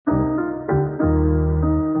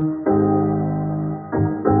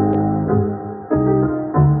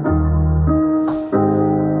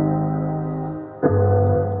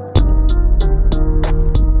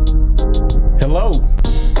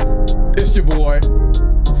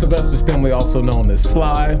Sylvester Stimley, also known as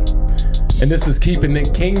Sly, and this is Keeping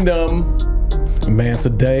It Kingdom. Man,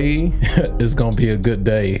 today is going to be a good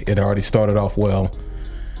day. It already started off well.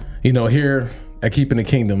 You know, here at Keeping It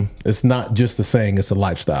Kingdom, it's not just a saying, it's a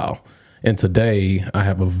lifestyle. And today I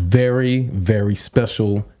have a very, very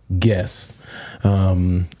special guest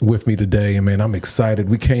with me today. And man, I'm excited.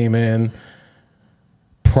 We came in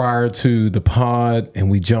prior to the pod and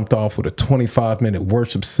we jumped off with a 25-minute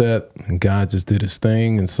worship set, and God just did his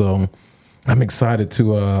thing. And so I'm excited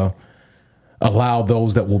to allow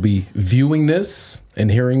those that will be viewing this and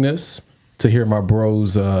hearing this to hear my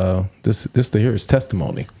bro's just to hear his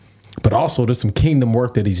testimony. But also there's some kingdom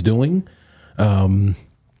work that he's doing that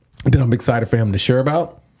I'm excited for him to share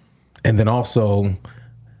about. And then also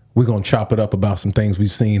we're going to chop it up about some things we've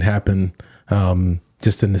seen happen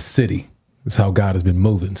just in the city. That's how God has been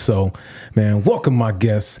moving. So, man, welcome my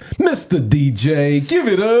guest, Mr. DJ. Give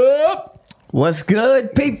it up. What's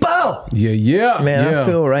good, people? Yeah. Man, I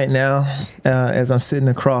feel right now as I'm sitting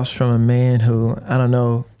across from a man who, I don't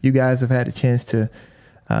know, you guys have had a chance to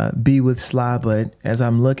be with Sly, but as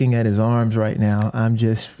I'm looking at his arms right now, I'm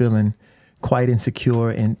just feeling quite insecure.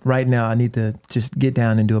 And right now I need to just get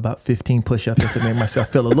down and do about 15 push-ups just to make myself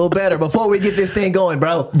feel a little better before we get this thing going,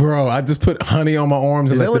 bro. Bro, I just put honey on my arms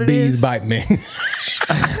and let the bees bite me.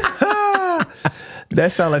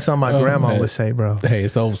 That sounds like something my grandma would say, bro. Hey,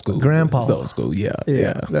 it's old school. Grandpa. It's old school, yeah.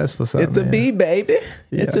 That's what's up, It's a bee, baby.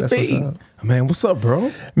 Yeah, it's a bee. Man, what's up,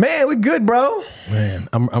 bro? Man, we good, bro. Man,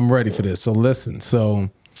 I'm ready for this. So listen,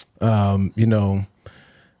 you know,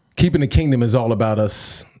 Keeping the Kingdom is all about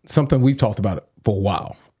us. Something we've talked about for a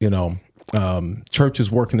while, you know,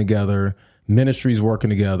 churches working together, ministries working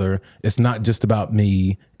together. It's not just about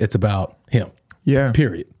me. It's about him. Yeah.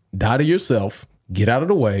 Period. Die to yourself, get out of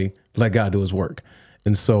the way, let God do his work.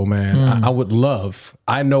 And so, man, I would love,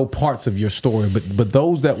 I know parts of your story, but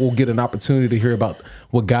those that will get an opportunity to hear about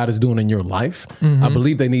what God is doing in your life, I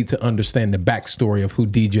believe they need to understand the backstory of who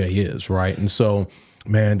DJ is, right? And so,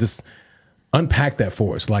 man, just unpack that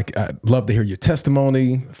for us. Like, I'd love to hear your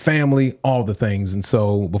testimony, family, all the things. And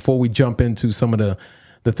so before we jump into some of the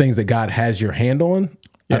things that God has your hand on,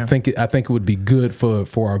 I think it would be good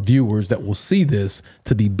for our viewers that will see this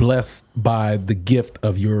to be blessed by the gift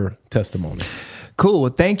of your testimony. Cool.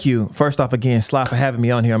 Well, thank you. First off, again, Sly, for having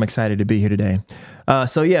me on here. I'm excited to be here today.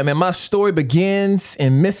 So yeah, man, my story begins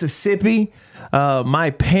in Mississippi.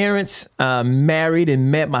 My parents married and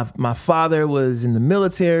met. My father was in the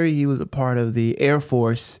military. He was a part of the Air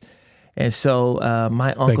Force. And so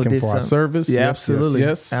my uncle did some service. Yeah, yes, absolutely.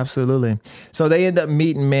 Yes. Absolutely. So they end up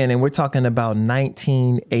meeting, man, and we're talking about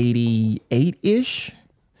 1988-ish.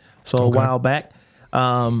 So a while back.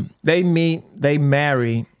 They meet, they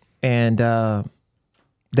marry, and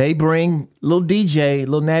they bring little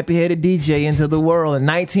nappy-headed DJ into the world in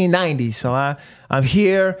 1990. So I'm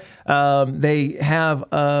here. They have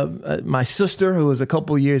my sister, who is a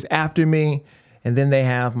couple years after me. And then they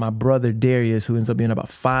have my brother, Darius, who ends up being about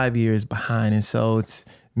 5 years behind. And so it's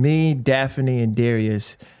me, Daphne, and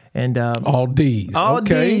Darius. And all D's. All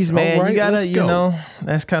D's, man. Right, you gotta, you know,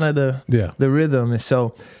 that's kind of the rhythm. And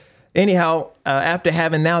so anyhow, after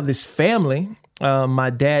having now this family, my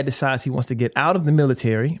dad decides he wants to get out of the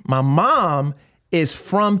military. My mom is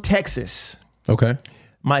from Texas. Okay.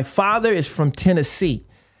 My father is from Tennessee.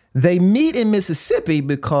 They meet in Mississippi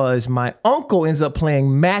because my uncle ends up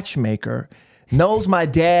playing matchmaker, knows my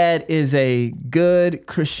dad is a good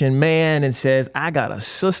Christian man, and says, I got a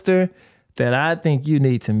sister that I think you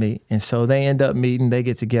need to meet. And so they end up meeting, they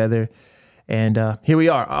get together, and here we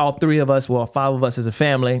are, all three of us, well, five of us as a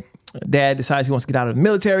family. Dad decides he wants to get out of the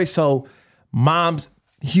military, so mom's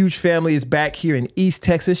huge family is back here in East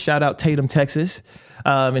Texas. Shout out Tatum, Texas.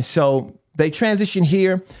 And so they transition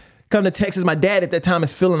here, come to Texas. My dad at that time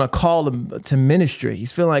is feeling a call to ministry.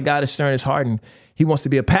 He's feeling like God is stirring his heart and he wants to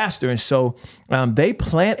be a pastor. And so they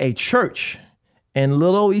plant a church in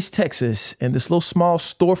little old East Texas, and this little small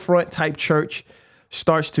storefront type church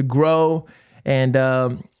starts to grow. And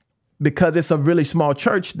because it's a really small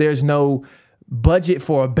church, there's no budget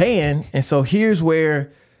for a band. And so here's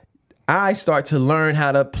where I start to learn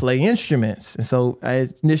how to play instruments. And so I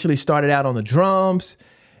initially started out on the drums,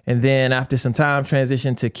 and then after some time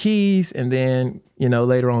transitioned to keys, and then, you know,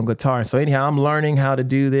 later on guitar. So anyhow, I'm learning how to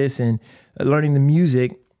do this and learning the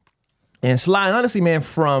music. And Sly, honestly, man,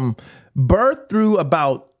 from birth through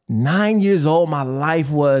about 9 years old, my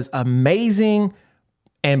life was amazing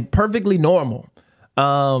and perfectly normal.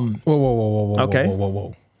 Whoa. Okay.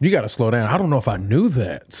 Whoa. You got to slow down. I don't know if I knew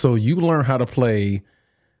that. So you learned how to play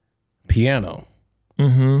piano,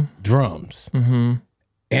 drums, and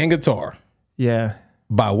guitar. Yeah.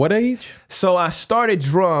 By what age? So I started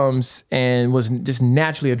drums and was just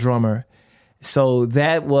naturally a drummer. So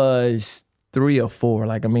that was 3 or 4.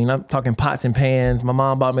 Like, I mean, I'm talking pots and pans. My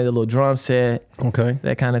mom bought me the little drum set. Okay.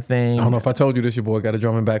 That kind of thing. I don't know if I told you this. Your boy got a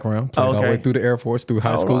drumming background. Played all the way through the Air Force, through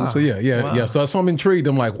high school. Wow. So yeah. So that's why I'm intrigued.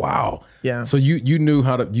 I'm like, wow. Yeah. So you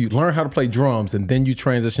learned how to play drums, and then you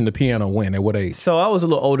transitioned to piano when? At what age? So I was a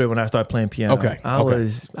little older when I started playing piano. Okay. I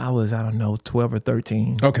was, I don't know, 12 or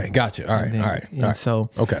 13. Okay, gotcha. All right. So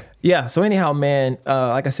okay. Yeah. So anyhow, man,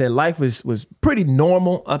 like I said, life was pretty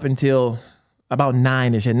normal up until about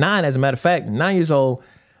 9-ish. At 9, as a matter of fact, 9 years old,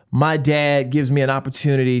 my dad gives me an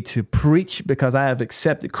opportunity to preach because I have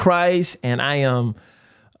accepted Christ, and I'm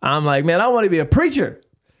like, man, I want to be a preacher.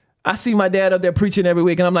 I see my dad up there preaching every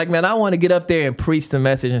week, and I'm like, man, I want to get up there and preach the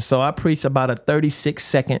message. And so I preached about a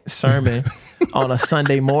 36-second sermon on a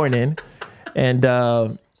Sunday morning, and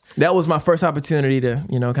that was my first opportunity to,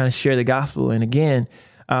 kind of share the gospel. And again,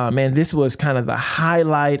 man, this was kind of the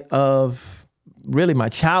highlight of really my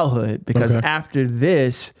childhood, because after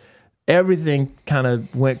this, everything kind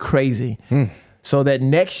of went crazy. So that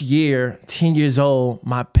next year, 10 years old,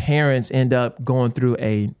 my parents end up going through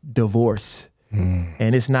a divorce.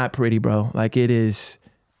 And it's not pretty, bro. Like, it's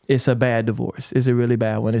a bad divorce. It's a really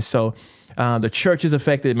bad one. And so the church is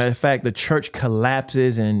affected. Matter of fact, the church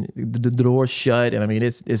collapses and the door's shut. And I mean,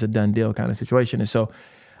 it's a done deal kind of situation. And so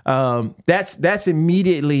that's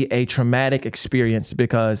immediately a traumatic experience,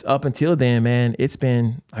 because up until then, man, it's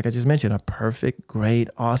been, like I just mentioned, a perfect, great,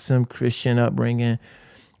 awesome Christian upbringing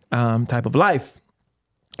type of life.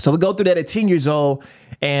 So we go through that at 10 years old,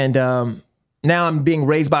 and now I'm being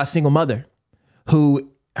raised by a single mother who,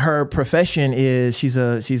 her profession is she's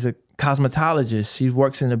a cosmetologist. She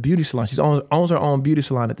works in a beauty salon. She owns her own beauty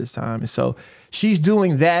salon at this time, and so she's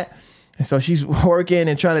doing that. And so she's working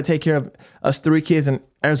and trying to take care of us 3 kids. And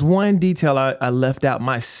there's one detail I left out.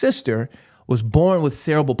 My sister was born with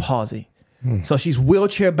cerebral palsy. So she's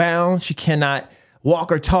wheelchair bound. She cannot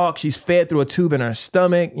walk or talk. She's fed through a tube in her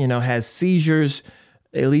stomach, has seizures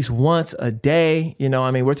at least once a day.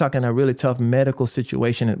 I mean, we're talking a really tough medical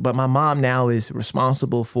situation. But my mom now is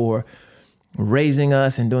responsible for raising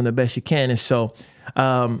us and doing the best she can. And so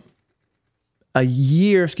 2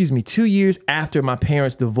 years after my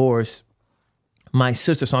parents' divorce, my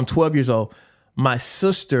sister, so I'm 12 years old, my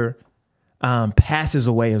sister passes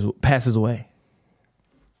away.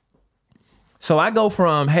 So I go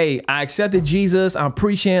from, hey, I accepted Jesus, I'm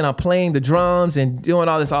preaching, I'm playing the drums and doing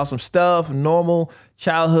all this awesome stuff, normal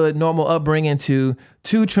childhood, normal upbringing, to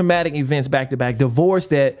 2 traumatic events back to back. Divorce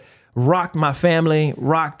that rocked my family,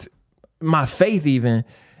 rocked my faith even,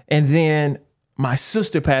 and then my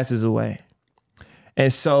sister passes away.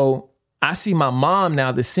 And so I see my mom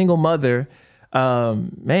now, the single mother,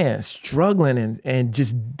 man, struggling and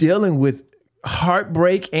just dealing with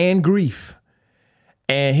heartbreak and grief.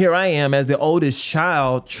 And here I am as the oldest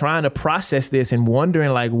child trying to process this and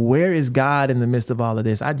wondering, like, where is God in the midst of all of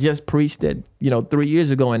this? I just preached it, 3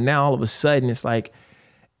 years ago, and now all of a sudden it's like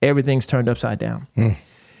everything's turned upside down.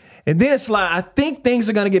 And then it's like, I think things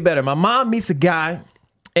are going to get better. My mom meets a guy,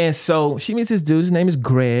 and so she meets this dude. His name is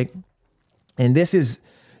Greg. And this is,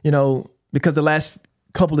 because the last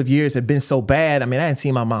couple of years had been so bad. I mean, I hadn't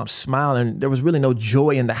seen my mom smile, and there was really no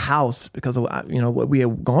joy in the house because of, what we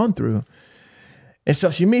had gone through. And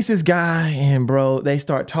so she meets this guy, and bro, they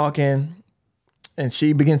start talking, and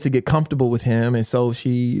she begins to get comfortable with him. And so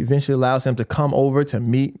she eventually allows him to come over to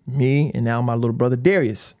meet me and now my little brother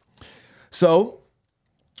Darius. So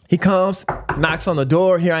he comes, knocks on the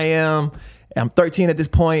door. Here I am. I'm 13 at this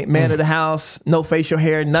point, man of the house, no facial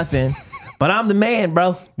hair, nothing. But I'm the man,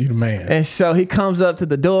 bro. You the man. And so he comes up to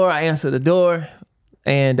the door. I answer the door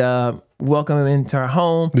and welcome him into our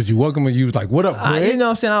home. Did you welcome him? You was like, what up, Greg? You know what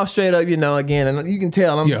I'm saying? I was straight up, again. And you can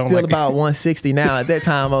tell I'm still about 160 now. At that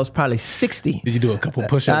time, I was probably 60. Did you do a couple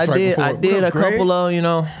push-ups right before? I did a couple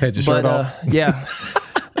of, Had your shirt off? Yeah.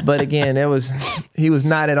 But again, he was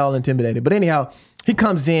not at all intimidated. But anyhow, he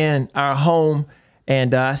comes in our home.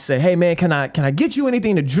 And I say, hey, man, can I get you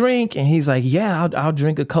anything to drink? And he's like, yeah, I'll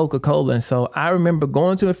drink a Coca-Cola. And so I remember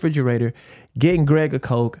going to the refrigerator, getting Greg a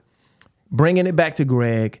Coke, bringing it back to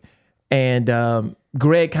Greg. And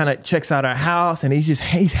Greg kind of checks out our house, and he's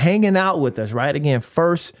hanging out with us, right? Again,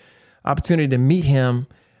 first opportunity to meet him.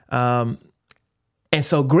 And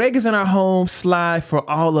so Greg is in our home, Sly, for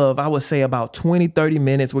all of, I would say, about 20, 30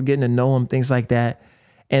 minutes. We're getting to know him, things like that.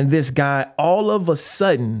 And this guy, all of a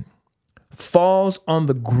sudden, falls on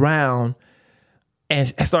the ground and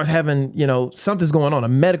starts having, something's going on, a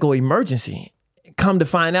medical emergency. Come to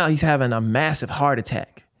find out, he's having a massive heart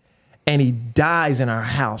attack, and he dies in our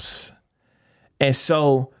house. And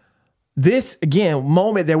so this, again,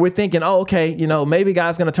 moment that we're thinking, oh, okay, maybe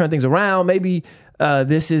God's going to turn things around. Maybe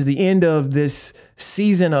this is the end of this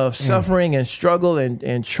season of suffering and struggle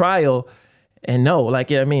and trial. And no,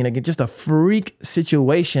 just a freak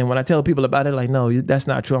situation. When I tell people about it, like, no, that's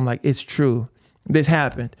not true. I'm like, it's true. This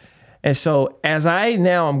happened. And so as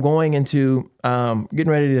I'm going into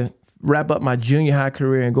getting ready to wrap up my junior high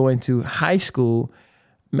career and go into high school,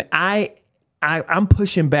 I'm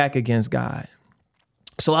pushing back against God.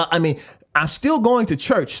 So, I'm still going to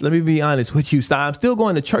church. Let me be honest with you, I'm still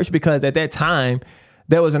going to church because at that time,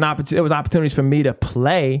 there was opportunities for me to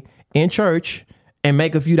play in church and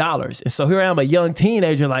make a few dollars. And so here I am, a young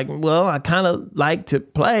teenager, like, well, I kind of like to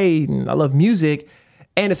play and I love music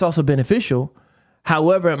and it's also beneficial.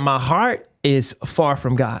 However, my heart is far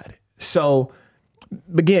from God. So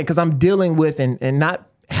again, because I'm dealing with and not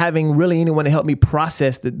having really anyone to help me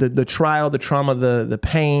process the trial, the trauma, the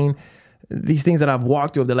pain, these things that I've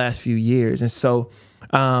walked through over the last few years. And so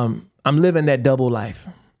I'm living that double life.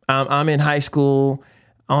 I'm in high school,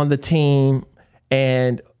 on the team,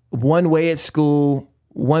 and one way at school,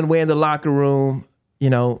 one way in the locker room,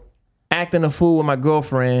 acting a fool with my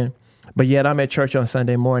girlfriend, but yet I'm at church on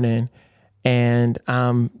Sunday morning and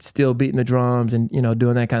I'm still beating the drums and,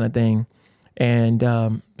 doing that kind of thing. And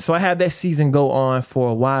so I had that season go on for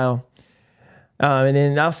a while. And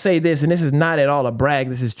then I'll say this, and this is not at all a brag,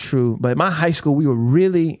 this is true, but my high school, we were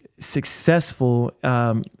really successful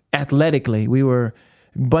athletically. We were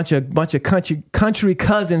a bunch of country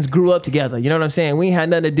cousins grew up together. You know what I'm saying? We had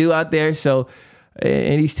nothing to do out there. So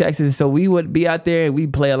in East Texas, so we would be out there and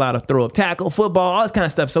we'd play a lot of throw up tackle, football, all this kind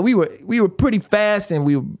of stuff. So we were pretty fast and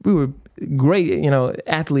we were great,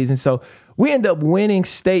 athletes. And so we ended up winning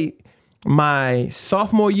state my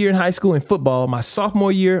sophomore year in high school in football, my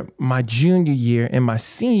sophomore year, my junior year, and my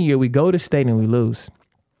senior year, we go to state and we lose.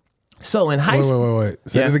 So in high school. Wait.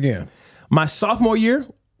 Say it again. My sophomore year,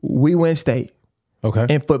 we win state. Okay.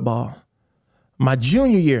 In football. My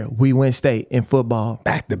junior year, we win state in football.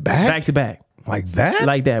 Back to back? Back to back. Like that?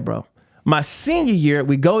 Like that, bro. My senior year,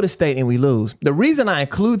 we go to state and we lose. The reason I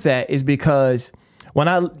include that is because when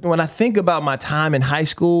I think about my time in high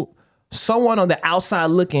school, someone on the outside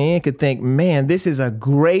looking in could think, man, this is a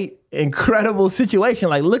great, incredible situation.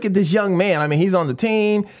 Like, look at this young man. He's on the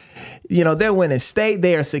team. They're winning state.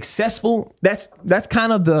 They are successful. That's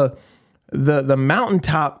kind of the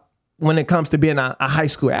mountaintop when it comes to being a high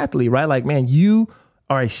school athlete, right? Like, man, you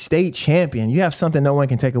are a state champion. You have something no one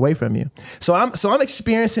can take away from you. So I'm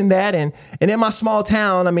experiencing that. And in my small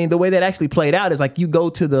town, the way that actually played out is like you go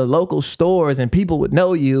to the local stores and people would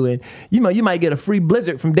know you and you might get a free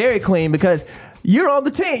Blizzard from Dairy Queen because you're on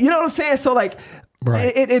the team. You know what I'm saying? So like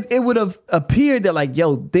right. it would have appeared that like,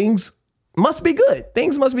 yo, things must be good.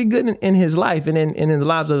 Things must be good in his life and in the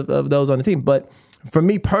lives of those on the team. But for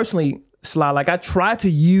me personally, Sly, like I try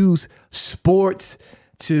to use sports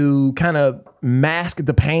to kind of mask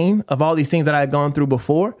the pain of all these things that I had gone through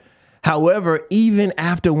before. However, even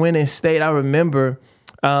after winning state, I remember,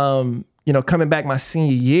 coming back my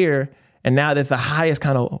senior year, and now that the high is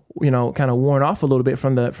kind of worn off a little bit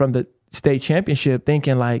from the state championship,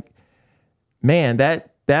 thinking like, man,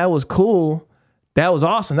 that was cool, that was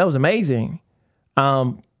awesome, that was amazing,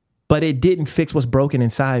 but it didn't fix what's broken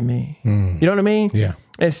inside me. You know what I mean? Yeah.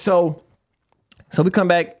 And so we come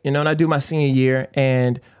back, and I do my senior year,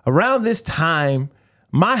 and around this time,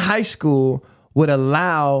 my high school would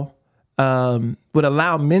allow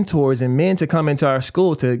mentors and men to come into our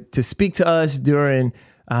school to speak to us during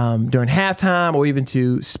halftime or even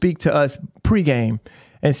to speak to us pregame.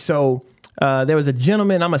 And so there was a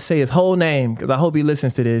gentleman, I'm gonna say his whole name because I hope he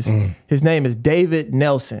listens to this. His name is David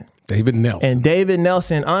Nelson. David Nelson. And David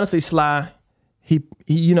Nelson, honestly, Sly, he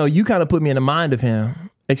you kind of put me in the mind of him,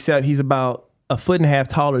 except he's about 1.5 feet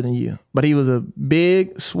taller than you. But he was a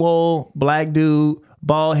big, swole, black dude,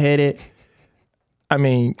 bald-headed.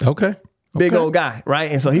 Okay. Big old guy, right?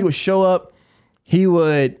 And so he would show up. He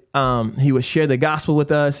would share the gospel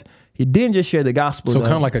with us. He didn't just share the gospel. So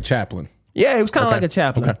kind of like a chaplain. Yeah, he was kind of like a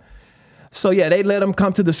chaplain. Okay. So yeah, they let him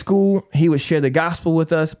come to the school. He would share the gospel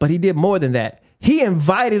with us, but he did more than that. He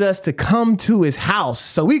invited us to come to his house.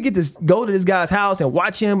 So we get to go to this guy's house and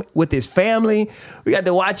watch him with his family. We got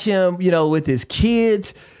to watch him, with his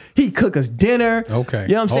kids. He'd cook us dinner. Okay.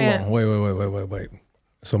 You know what I'm saying? Hold on. Wait.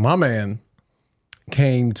 So my man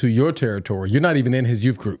came to your territory. You're not even in his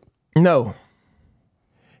youth group. No.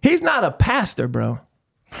 He's not a pastor, bro.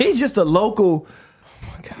 He's just a local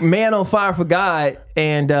man on fire for God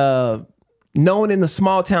and known in the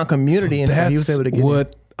small town community. So and so he was able to get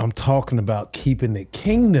what I'm talking about, keeping the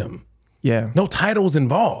kingdom. Yeah. No titles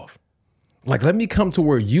involved. Like, let me come to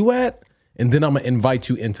where you at And then I'm going to invite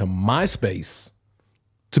you into my space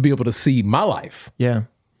to be able to see my life. Yeah.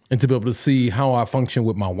 And to be able to see how I function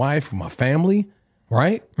with my wife, with my family,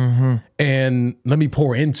 right? Mm-hmm. And let me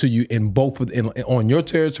pour into you in both on your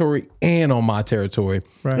territory and on my territory.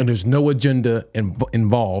 Right. And there's no agenda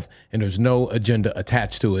involved, and there's no agenda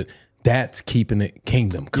attached to it. That's keeping it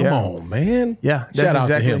kingdom. Come on, man. Yeah, that's shout out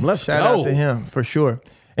to him. Let's shout go. out to him for sure.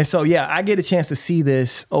 And so, yeah, I get a chance to see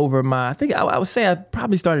this over I would say I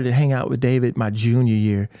probably started to hang out with David my junior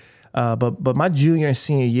year. But my junior and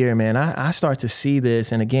senior year, man, I start to see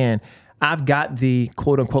this. And again, I've got the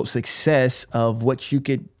quote unquote success of what you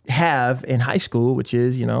could have in high school, which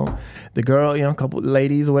is, the girl, a couple of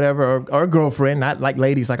ladies or whatever, or a girlfriend, not like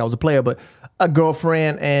ladies, like I was a player, but a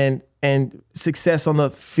girlfriend and success on the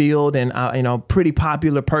field and, pretty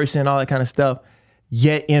popular person, all that kind of stuff,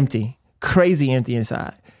 yet empty, crazy empty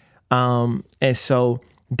inside. And so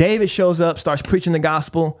David shows up, starts preaching the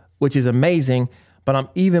gospel, which is amazing. But I'm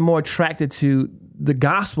even more attracted to the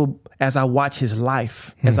gospel as I watch his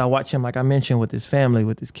life, as I watch him, like I mentioned, with his family,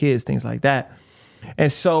 with his kids, things like that.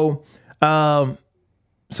 And so,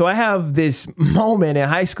 so I have this moment in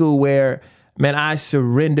high school where, man, I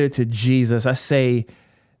surrender to Jesus. I say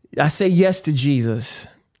yes to Jesus.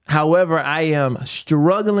 However, I am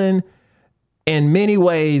struggling in many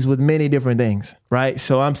ways with many different things, right?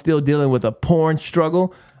 So I'm still dealing with a porn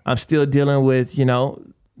struggle. I'm still dealing with,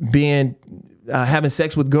 being having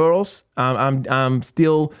sex with girls. I'm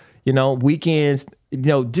still, weekends,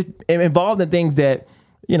 just involved in things that,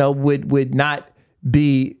 would not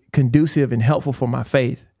be conducive and helpful for my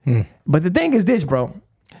faith. But the thing is this, bro,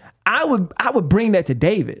 I would bring that to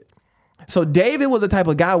David. So David was the type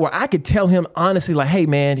of guy where I could tell him honestly, like, hey,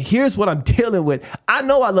 man, here's what I'm dealing with. I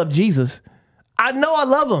know I love Jesus. I know I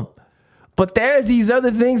love him. But there's these other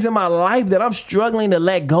things in my life that I'm struggling to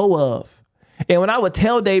let go of. And when I would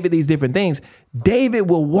tell David these different things, David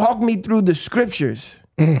will walk me through the scriptures.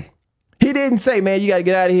 He didn't say, man, you got to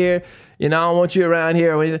get out of here. I don't want you around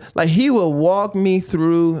here. Like, he will walk me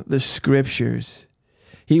through the scriptures.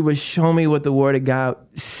 He would show me what the word of God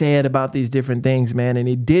said about these different things, man. And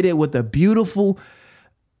he did it with a beautiful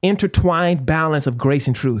intertwined balance of grace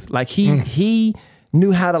and truth. Like he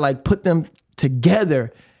knew how to like put them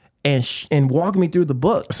together and walk me through the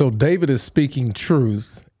book. So David is speaking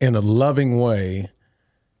truth in a loving way.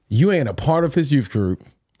 You ain't a part of his youth group.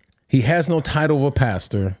 He has no title of a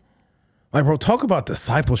pastor. Like, bro, talk about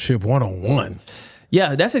discipleship 101.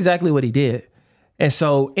 Yeah, that's exactly what he did. And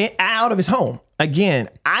so out of his home, again,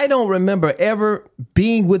 I don't remember ever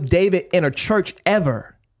being with David in a church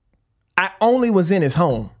ever. I only was in his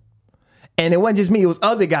home. And it wasn't just me, it was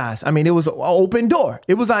other guys. I mean, it was an open door.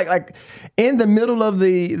 It was like in the middle of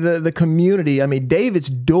the community. I mean, David's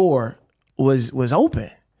door was open.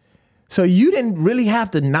 So you didn't really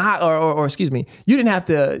have to knock or excuse me, you didn't have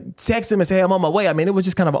to text him and say, I'm on my way. I mean, it was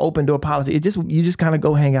just kind of an open door policy. You just kind of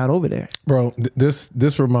go hang out over there. Bro,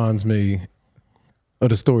 this reminds me of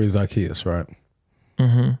the story of Zacchaeus, right?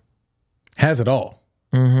 Mm-hmm. Has it all.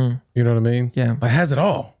 Mm-hmm. You know what I mean? Yeah. Like, has it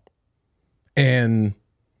all. And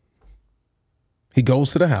he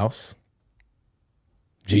goes to the house.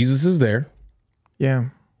 Jesus is there. Yeah.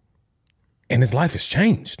 And his life has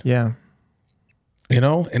changed. Yeah.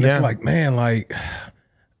 And it's like, man, like,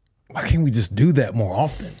 why can't we just do that more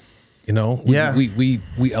often?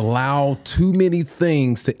 We allow too many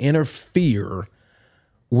things to interfere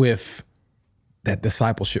with that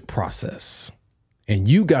discipleship process. And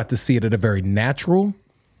you got to see it at a very natural,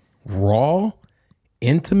 raw,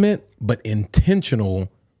 intimate, but intentional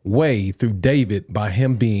way through David by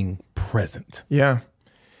him being present. Yeah.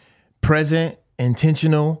 Present,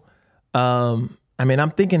 intentional. I mean,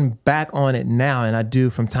 I'm thinking back on it now, and I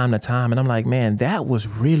do from time to time, and I'm like, man, that was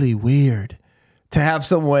really weird to have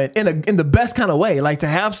someone in the best kind of way, like to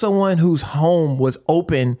have someone whose home was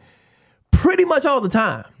open pretty much all the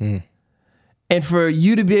time. And for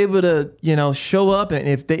you to be able to, show up, and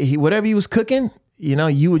if whatever he was cooking,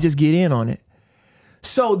 you would just get in on it.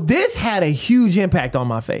 So this had a huge impact on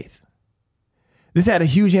my faith. This had a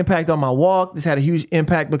huge impact on my walk. This had a huge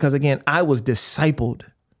impact because, again, I was discipled.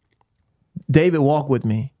 David walked with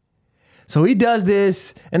me. So he does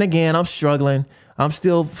this. And again, I'm struggling. I'm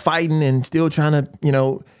still fighting and still trying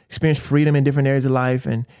to, experience freedom in different areas of life.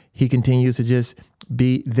 And he continues to just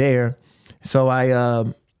be there. So I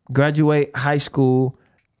graduate high school.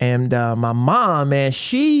 And my mom, man,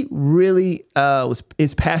 she really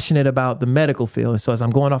is passionate about the medical field. And so as I'm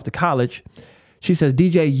going off to college, she says,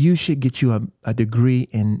 DJ, you should get you a degree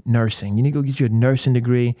in nursing. You need to go get you a nursing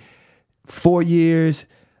degree. 4 years.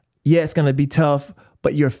 Yeah, it's going to be tough,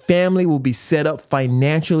 but your family will be set up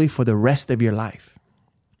financially for the rest of your life.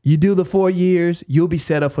 You do the 4 years, you'll be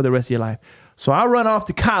set up for the rest of your life. So I run off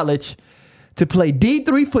to college to play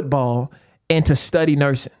D3 football and to study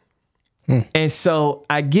nursing. And so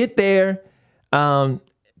I get there to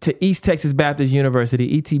East Texas Baptist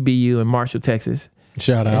University, ETBU in Marshall, Texas.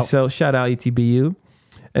 Shout out. And so shout out ETBU.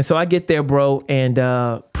 And so I get there, bro, and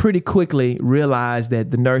pretty quickly realize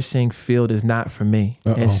that the nursing field is not for me.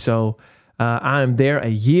 And so I am there a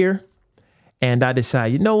year, and I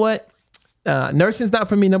decide, you know what? Nursing's not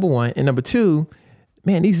for me, number one. And number two,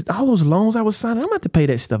 man, all those loans I was signing, I'm going to have to pay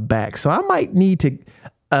that stuff back. So I might need to,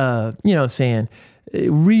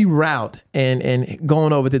 reroute and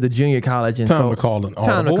going over to the junior college. And Time to call an Time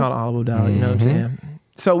to audible. call an audible, dog, you know what I'm saying?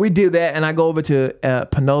 So we do that, and I go over to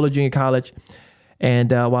Panola Junior College.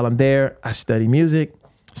 And while I'm there, I study music.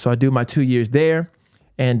 So I do my 2 years there.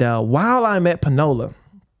 And while I'm at Panola,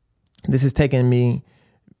 this is taking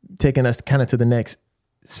us kind of to the next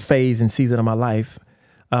phase and season of my life.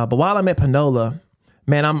 But while I'm at Panola,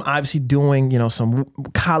 man, I'm obviously doing, some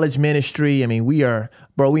college ministry. I mean, we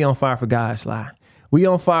on fire for God, Sly. We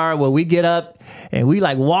on fire where we get up and we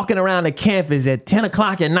like walking around the campus at 10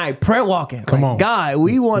 o'clock at night, prayer walking. Come on. God,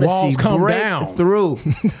 we want to see come down. breakthrough.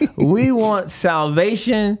 We want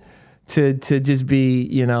salvation to just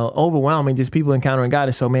be, overwhelming, just people encountering God.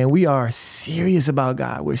 And so, man, we are serious about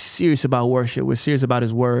God. We're serious about worship. We're serious about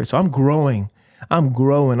his word. So I'm growing.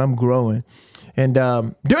 And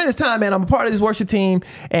during this time, man, I'm a part of this worship team.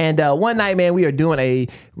 And one night, man, we are doing a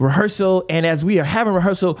rehearsal. And as we are having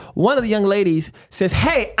rehearsal, one of the young ladies says,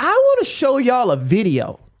 hey, I want to show y'all a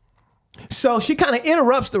video. So she kind of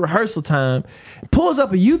interrupts the rehearsal time, pulls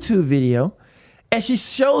up a YouTube video, and she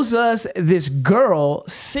shows us this girl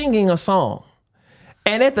singing a song.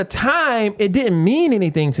 And at the time, it didn't mean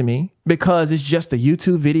anything to me because it's just a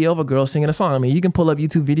YouTube video of a girl singing a song. I mean, you can pull up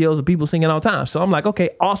YouTube videos of people singing all the time. So I'm like, okay,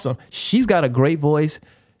 awesome. She's got a great voice.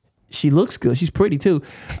 She looks good. She's pretty too.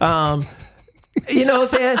 You know what I'm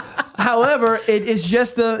saying? However,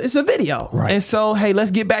 it's a video. Right. And so, hey, let's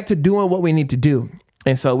get back to doing what we need to do.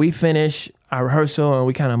 And so we finish our rehearsal and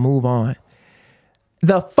we kind of move on.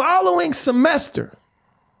 The following semester,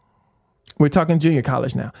 we're talking junior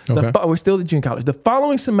college now. Okay. We're still at junior college. The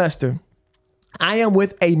following semester, I am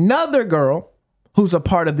with another girl who's a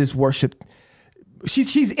part of this worship.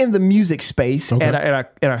 She's in the music space at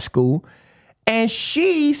our school, and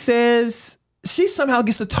she says she somehow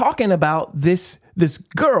gets to talking about this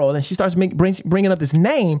girl, and she starts bringing up this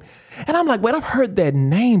name, and I'm like, wait, I've heard that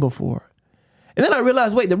name before, and then I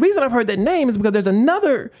realized, wait, the reason I've heard that name is because there's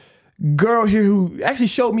another girl here who actually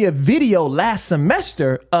showed me a video last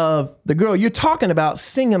semester of the girl you're talking about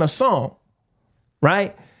singing a song,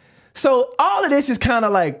 right? So all of this is kind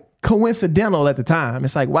of like coincidental at the time.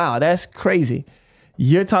 It's like, wow, that's crazy.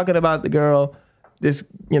 You're talking about the girl, this,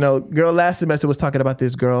 girl last semester was talking about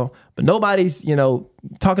this girl, but nobody's,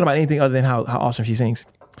 talking about anything other than how awesome she sings.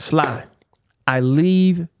 Sly, I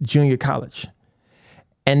leave junior college.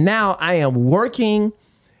 And now I am working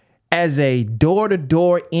as a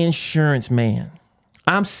door-to-door insurance man.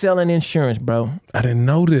 I'm selling insurance, bro. I didn't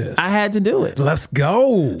know this. I had to do it. Let's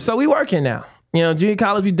go. So we working now. Junior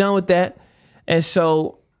college, we done with that. And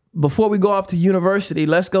so before we go off to university,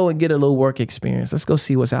 let's go and get a little work experience. Let's go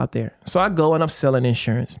see what's out there. So I go and I'm selling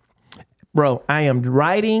insurance. Bro, I am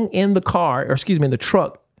riding in the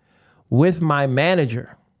truck with my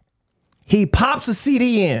manager. He pops a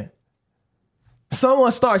CD in.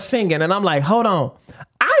 Someone starts singing and I'm like, hold on.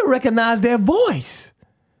 I recognize their voice.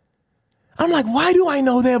 I'm like, why do I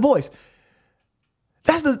know their voice?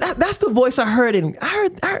 That's the voice I heard.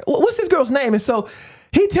 What's this girl's name? And so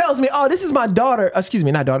he tells me, oh, this is my daughter. Excuse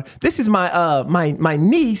me, not daughter. This is my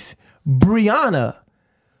niece, Brianna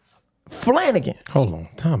Flanagan. Hold on,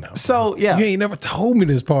 time out. So, yeah. You ain't never told me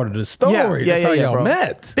this part of the story. That's how y'all bro.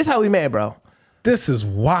 met. This is how we met, bro. This is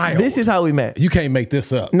wild. This is how we met. You can't make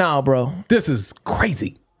this up. No, bro. This is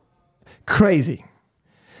crazy. Crazy.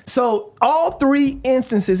 So all three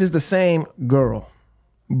instances is the same girl,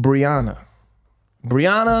 Brianna.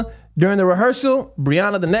 Brianna during the rehearsal,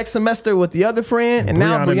 Brianna the next semester with the other friend, and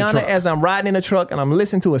now Brianna as I'm riding in the truck and I'm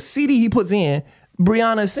listening to a CD he puts in,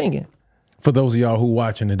 Brianna is singing. For those of y'all who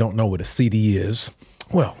watching and don't know what a CD is,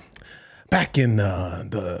 well, back in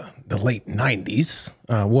the late 90s,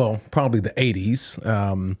 probably the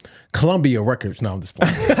 80s, Columbia Records. No, I'm just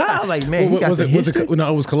playing. I was like, man, No,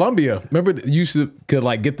 it was Columbia. Remember, you could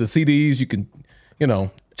like get the CDs. You can,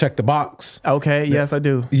 check the box. Okay, yes, I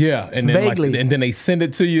do. Yeah, and then Vaguely. and then they send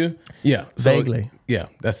it to you. Yeah, so, Vaguely. Yeah,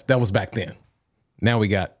 that was back then. Now we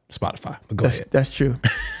got Spotify. But go ahead. That's true.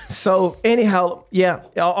 So anyhow, yeah,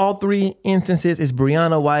 all three instances is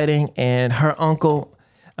Brianna Whiting and her uncle.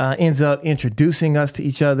 ends up introducing us to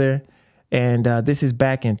each other. And this is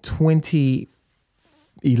back in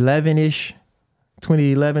 2011-ish,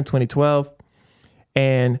 2011, 2012.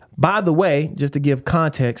 And by the way, just to give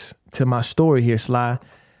context to my story here, Sly,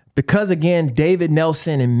 because again, David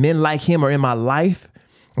Nelson and men like him are in my life,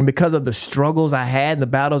 and because of the struggles I had and the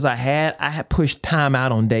battles I had pushed time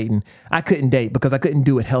out on dating. I couldn't date because I couldn't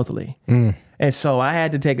do it healthily. And so I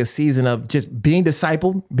had to take a season of just being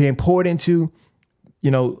discipled, being poured into,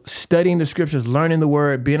 studying the scriptures, learning the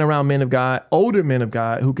word, being around men of God, older men of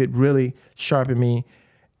God who could really sharpen me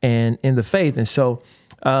and in the faith. And so,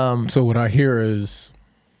 so what I hear is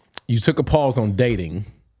you took a pause on dating,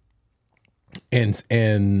 and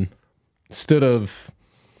instead of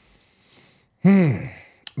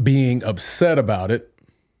being upset about it,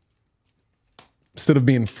 instead of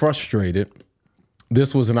being frustrated,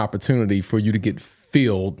 this was an opportunity for you to get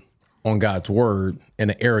filled on God's word in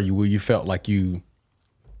an area where you felt like you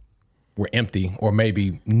were empty or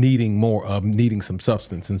maybe needing some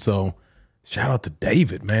substance. And so shout out to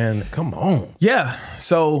David, man. Come on. Yeah.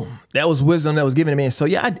 So that was wisdom that was given to me. And so,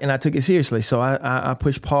 yeah, I took it seriously. So I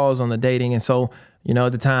pushed pause on the dating. And so,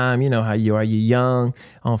 at the time, how you are, you're young,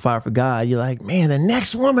 on fire for God. You're like, man, the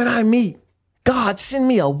next woman I meet, God, send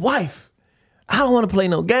me a wife. I don't want to play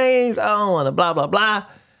no games. I don't want to blah, blah, blah.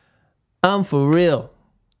 I'm for real.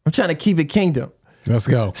 I'm trying to keep it kingdom. Let's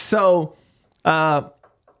go. So,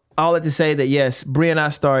 all that to say that, yes, Bree and I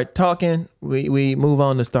start talking. We move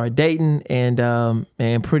on to start dating. And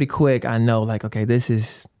pretty quick, I know, like, okay, this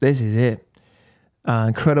is it.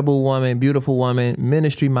 Incredible woman, beautiful woman,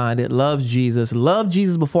 ministry minded, loved Jesus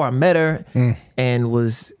before I met her, and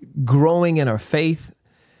was growing in her faith.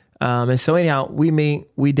 And so anyhow, we meet,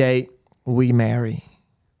 we date, we marry,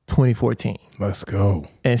 2014. Let's go.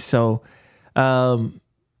 And so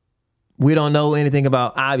we don't know anything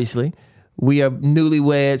about, obviously. We are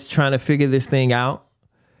newlyweds trying to figure this thing out.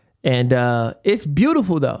 And it's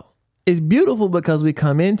beautiful, though. It's beautiful because we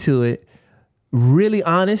come into it really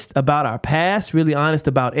honest about our past, really honest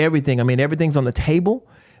about everything. I mean, everything's on the table.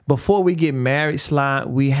 Before we get married, Sly,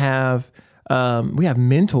 we have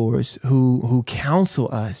mentors who counsel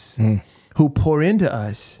us, who pour into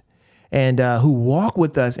us, and who walk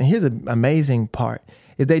with us. And here's an amazing part.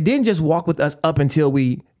 If they didn't just walk with us up until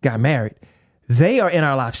we got married, they are in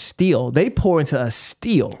our lives still. They pour into us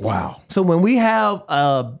still. Wow. So when we have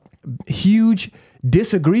a huge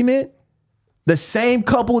disagreement, the same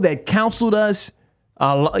couple that counseled us,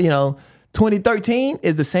 2013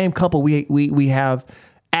 is the same couple we have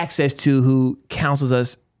access to who counsels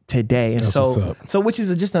us today. And so which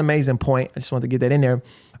is just an amazing point. I just wanted to get that in there.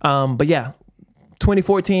 But yeah,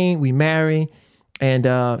 2014, we marry. And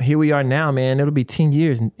here we are now, man. It'll be 10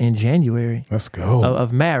 years in January. Let's go.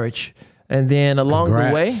 Of marriage. And then along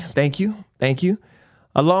the way, thank you.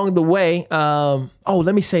 Along the way,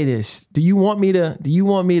 let me say this. Do you want me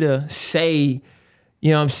to say,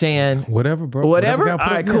 you know what I'm saying? Whatever, bro. Whatever? All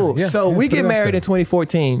right, cool. Yeah, so we get married in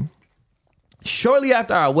 2014. Shortly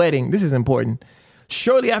after our wedding, this is important.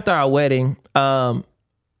 Shortly after our wedding, I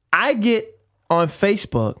get on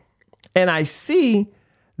Facebook and I see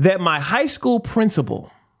that my high school principal,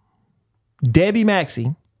 Debbie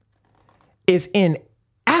Maxey, is in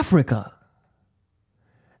Africa.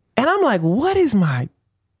 And I'm like, what is her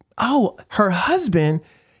husband,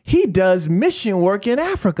 he does mission work in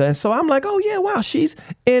Africa. And so I'm like, oh yeah, wow, she's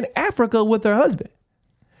in Africa with her husband.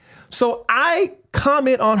 So I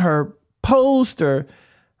comment on her post, or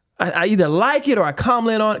I either like it or I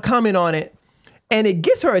comment on it, and it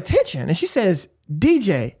gets her attention. And she says,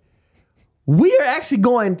 DJ, we are actually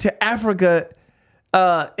going to Africa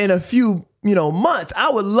in a few months.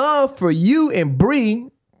 I would love for you and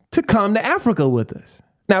Bree to come to Africa with us.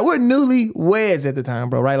 Now, we're newlyweds at the time,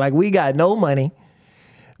 bro, right? Like, we got no money.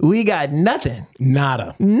 We got nothing.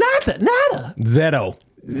 Nada. Zero.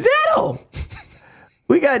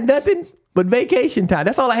 We got nothing but vacation time.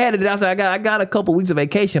 That's all I had. I got a couple weeks of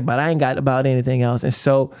vacation, but I ain't got about anything else. And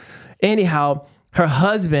so, anyhow, her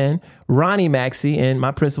husband, Ronnie Maxey, and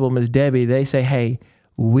my principal, Miss Debbie, they say, hey,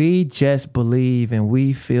 we just believe and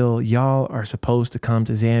we feel y'all are supposed to come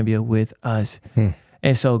to Zambia with us.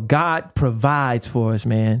 And so God provides for us,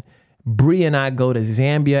 man. Bree and I go to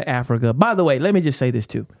Zambia, Africa. By the way, let me just say this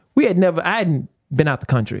too. I hadn't been out the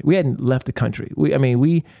country. We hadn't left the country.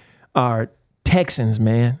 We are Texans,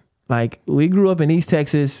 man. Like, we grew up in East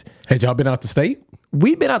Texas. Had y'all been out the state?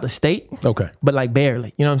 We've been out the state. Okay. But like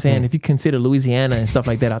barely. You know what I'm saying? If you consider Louisiana and stuff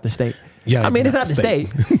like that out the state. Yeah. It's out the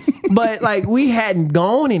state. But like, we hadn't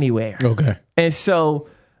gone anywhere. Okay. And so,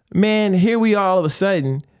 man, here we are all of a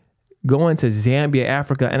sudden going to Zambia,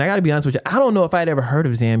 Africa. And I got to be honest with you, I don't know if I'd ever heard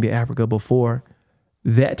of Zambia, Africa before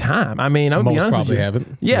that time. I mean, I'm gonna be honest with you. Most probably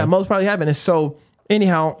haven't. Yeah, most probably haven't. And so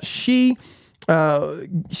anyhow, she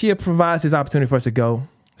provides this opportunity for us to go.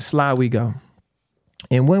 Sly, we go.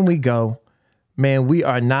 And when we go, man, we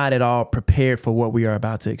are not at all prepared for what we are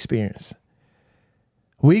about to experience.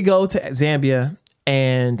 We go to Zambia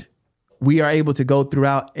and we are able to go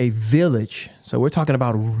throughout a village. So we're talking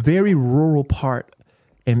about a very rural part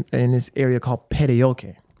in this area called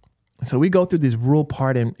Pedeoke. So we go through this rural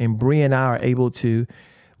part and Bree and I are able to,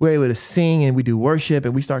 we're able to sing and we do worship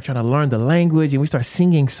and we start trying to learn the language and we start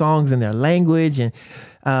singing songs in their language. And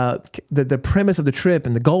the premise of the trip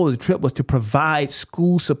and the goal of the trip was to provide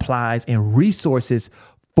school supplies and resources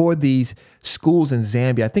for these schools in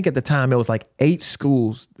Zambia. I think at the time it was like 8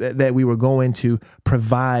 schools that we were going to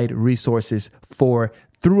provide resources for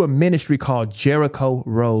through a ministry called Jericho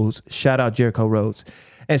Roads. Shout out Jericho Roads.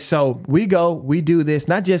 And so we go, we do this,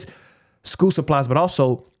 not just school supplies, but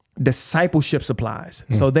also discipleship supplies.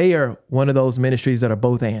 So they are one of those ministries that are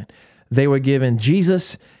both and. They were given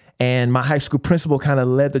Jesus, and my high school principal kind of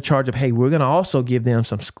led the charge of, hey, we're going to also give them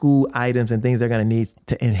some school items and things they're going to need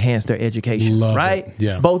to enhance their education. Love right? it.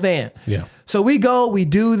 Yeah. Both and. Yeah. So we go, we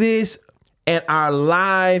do this, and our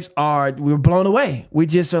lives we're blown away. We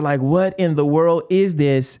just are like, what in the world is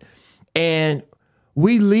this? And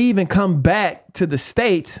we leave and come back to the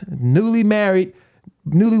States, newly married,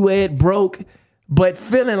 newlywed, broke, but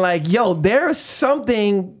feeling like, yo, there's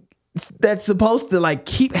something that's supposed to like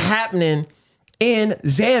keep happening in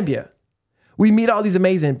Zambia. We meet all these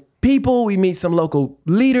amazing people. We meet some local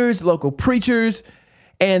leaders, local preachers.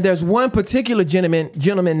 And there's one particular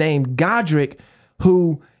gentleman named Godric,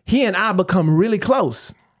 who he and I become really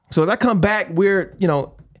close. So as I come back, we're,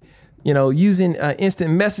 using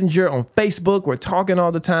instant messenger on Facebook. We're talking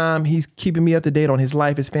all the time. He's keeping me up to date on his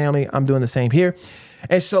life, his family. I'm doing the same here.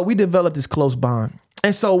 And so we developed this close bond.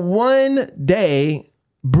 And so one day,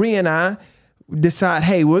 Bree and I decide,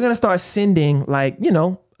 hey, we're going to start sending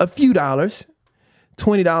a few dollars,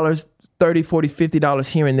 $20, $30, $40, $50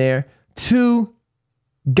 here and there to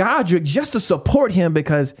Godric just to support him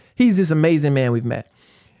because he's this amazing man we've met.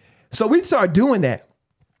 So we start doing that.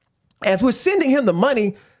 As we're sending him the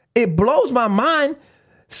money, it blows my mind,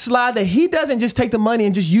 Sly, that he doesn't just take the money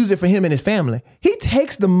and just use it for him and his family. He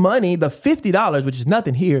takes the money, the $50, which is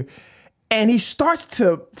nothing here, and he starts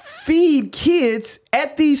to feed kids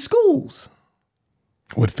at these schools.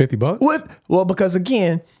 With $50? Because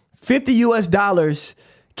again, $50 US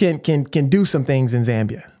can do some things in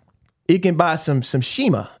Zambia. It can buy some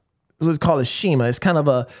shima. Let's call it shima. It's kind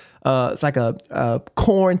of it's like a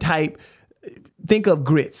corn type. Think of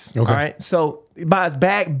grits. Okay. All right. So he buys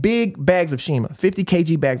big bags of shima, 50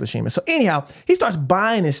 kg bags of shima. So anyhow, he starts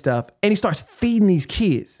buying this stuff and he starts feeding these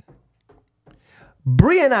kids.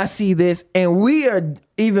 Bree and I see this and we are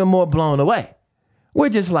even more blown away. We're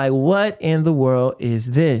just like, what in the world is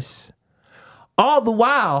this? All the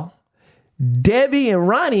while, Debbie and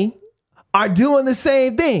Ronnie are doing the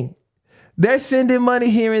same thing. They're sending money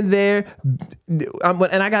here and there.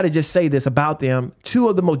 And I got to just say this about them. 2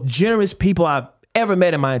 of the most generous people I've ever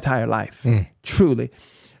met in my entire life. Truly.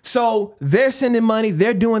 So they're sending money.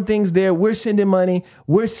 They're doing things there. We're sending money.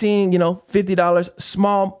 We're seeing, $50,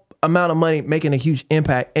 small amount of money making a huge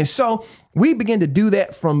impact. And so we begin to do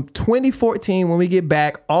that from 2014 when we get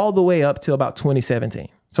back all the way up to about 2017.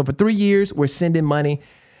 So for 3 years, we're sending money.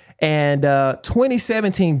 And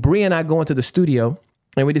 2017, Bree and I go into the studio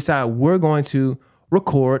and we decide we're going to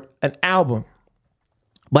record an album.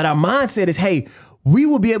 But our mindset is, hey, we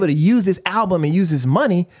will be able to use this album and use this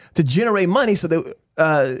money to generate money so that,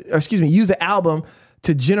 use the album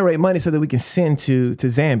to generate money so that we can send to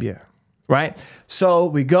Zambia, right? So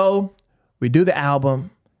we go, we do the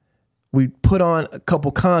album, we put on a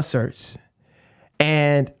couple concerts,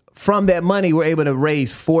 and from that money, we're able to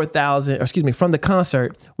raise from the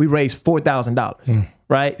concert, we raised $4,000.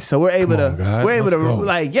 Right. So we're able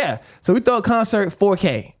So we throw a concert,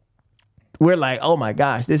 $4K. We're like, oh my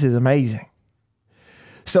gosh, this is amazing.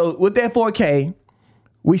 So with that $4K,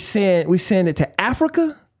 we send it to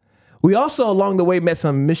Africa. We also along the way met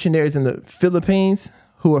some missionaries in the Philippines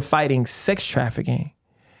who are fighting sex trafficking.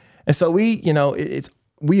 And so we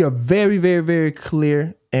are very, very, very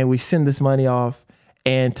clear, and we send this money off.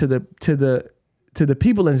 And to the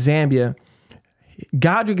people in Zambia,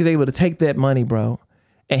 Godric is able to take that money, bro,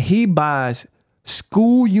 and he buys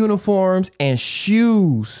school uniforms and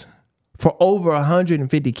shoes for over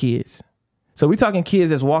 150 kids. So we're talking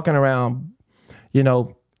kids that's walking around,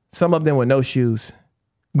 some of them with no shoes,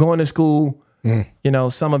 going to school,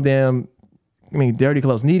 some of them, dirty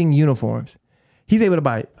clothes, needing uniforms. He's able to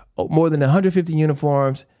buy more than 150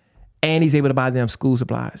 uniforms and he's able to buy them school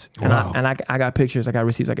supplies. Wow. And I got pictures, I got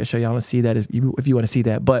receipts I can show y'all and see that if you want to see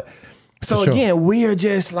that. But so For sure. again, we are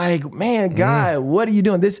just like, man, God, what are you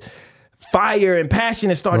doing? This fire and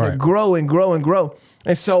passion is starting to Right. grow and grow and grow.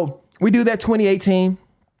 And so we do that 2018.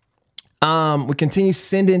 We continue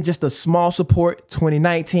sending just a small support.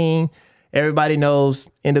 2019, everybody knows,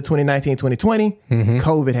 end of 2019, 2020,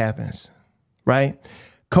 COVID happens, right?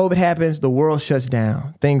 COVID happens, the world shuts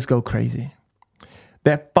down, things go crazy.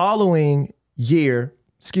 That following year,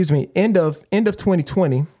 end of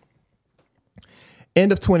 2020,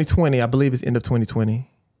 I believe it's end of 2020.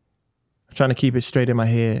 I'm trying to keep it straight in my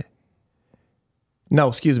head.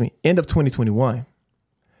 No, end of 2021.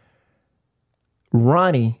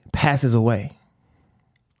 Ronnie passes away.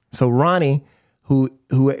 So Ronnie, who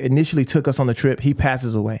initially took us on the trip, he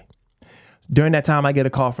passes away. During that time, I get a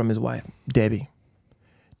call from his wife, Debbie.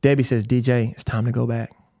 Debbie says, DJ, it's time to go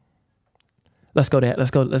back. Let's go to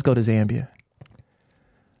Zambia.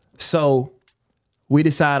 So we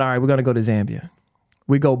decide, all right, we're going to go to Zambia.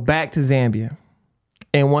 We go back to Zambia.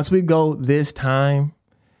 And once we go this time,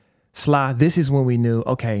 Sly, this is when we knew,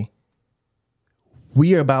 okay,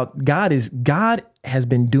 God has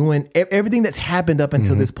been doing everything that's happened up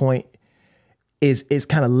until this point is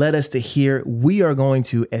kind of led us to here. We are going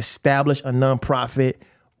to establish a nonprofit.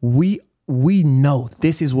 We know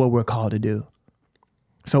this is what we're called to do.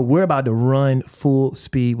 So we're about to run full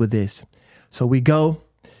speed with this. So we go,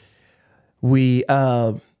 we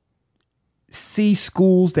see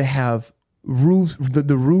schools that have roofs.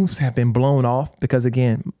 The roofs have been blown off because,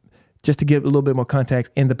 again, just to give a little bit more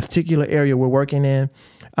context, in the particular area we're working in,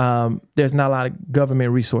 there's not a lot of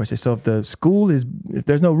government resources. So if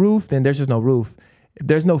there's no roof, then there's just no roof. If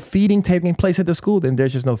there's no feeding taking place at the school, then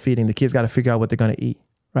there's just no feeding. The kids got to figure out what they're going to eat,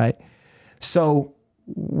 right? So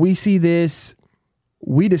we see this.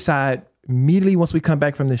 We decide immediately once we come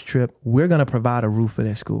back from this trip, we're going to provide a roof for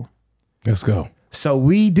that school. Let's go. So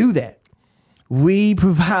we do that. We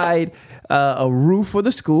provide a roof for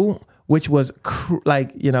the school, which was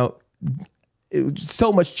it was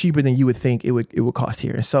so much cheaper than you would think it would cost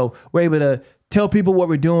here. And so we're able to tell people what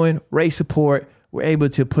we're doing, raise support. We're able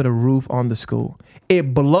to put a roof on the school.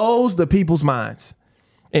 It blows the people's minds.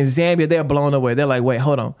 In Zambia, they're blown away. They're like, wait,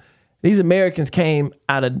 hold on. These Americans came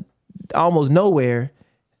out of almost nowhere.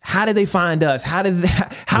 How did they find us? How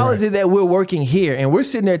is it that we're working here? And we're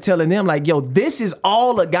sitting there telling them like, yo, this is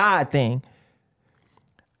all a God thing.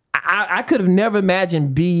 I could have never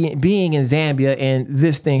imagined being in Zambia and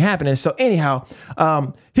this thing happening. So anyhow,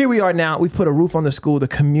 here we are now. We've put a roof on the school. The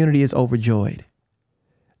community is overjoyed.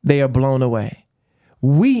 They are blown away.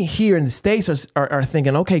 We here in the States are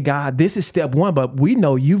thinking, okay, God, this is step one, but we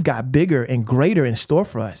know you've got bigger and greater in store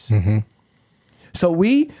for us. Mm-hmm. So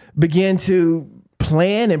we begin to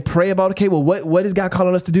plan and pray about, okay, well, what is God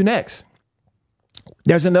calling us to do next?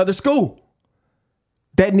 There's another school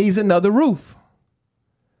that needs another roof.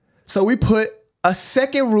 So we put a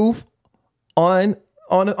second roof on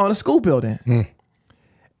a school building. Mm.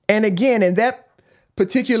 And again, in that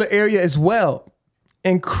particular area as well,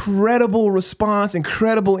 incredible response,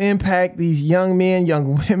 incredible impact. These young men,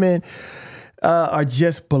 young women are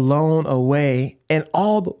just blown away. And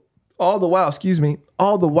all the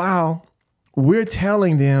while, we're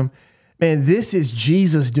telling them, man, this is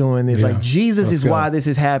Jesus doing this. Yeah, like Jesus is why this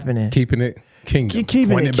is happening. Keeping it kingdom.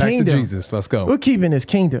 Pointing it back to Jesus. Let's go. We're keeping this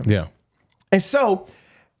kingdom. Yeah. And so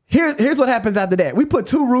here's what happens after that. We put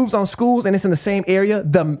two roofs on schools and it's in the same area.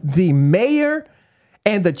 The mayor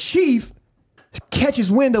and the chief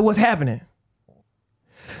catches wind of what's happening.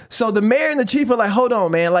 So the mayor and the chief are like, hold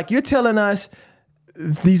on, man. Like, you're telling us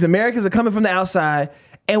these Americans are coming from the outside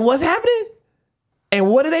and what's happening? And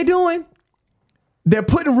what are they doing? They're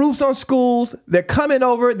putting roofs on schools. They're coming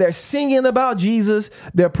over. They're singing about Jesus.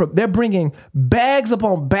 They're bringing bags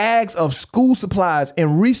upon bags of school supplies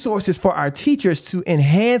and resources for our teachers to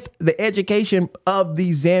enhance the education of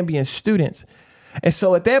these Zambian students. And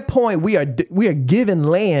so at that point, we are given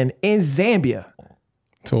land in Zambia.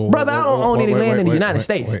 So, brother, I don't own any land in the United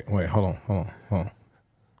States. Wait, hold on.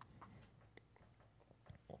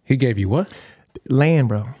 He gave you what? Land,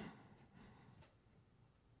 bro.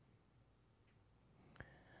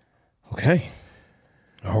 Okay.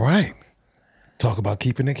 All right. Talk about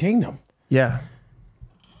keeping the kingdom. Yeah.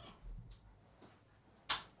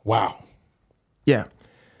 Wow. Yeah.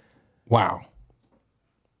 Wow.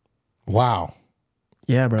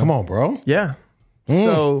 Yeah, bro. Come on, bro. Yeah.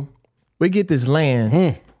 So we get this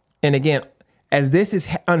land. And again, as this is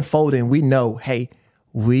unfolding, we know, hey,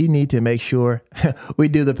 we need to make sure we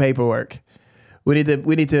do the paperwork. We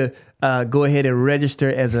need to go ahead and register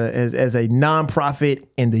as a nonprofit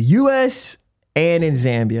in the U.S. and in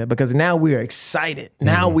Zambia, because now we are excited.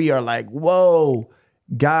 Now we are like, whoa,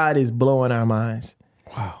 God is blowing our minds.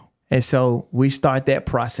 Wow. And so we start that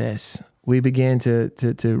process. We begin to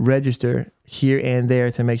register here and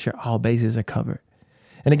there to make sure all bases are covered.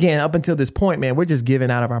 And again, up until this point, man, we're just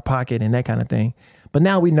giving out of our pocket and that kind of thing. But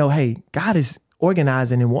now we know, hey, God is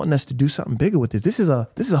organizing and wanting us to do something bigger with this. This is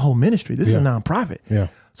a whole ministry. This is a nonprofit. Yeah.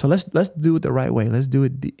 So let's do it the right way. Let's do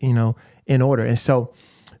it, in order. And so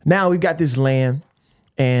now we've got this land,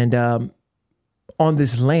 and on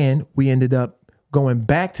this land, we ended up going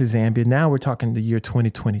back to Zambia. Now we're talking the year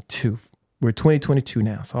 2022. We're 2022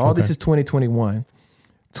 now. So all this is 2021.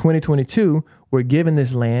 2022, we're given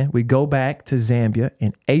this land. We go back to Zambia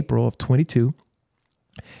in April of 22.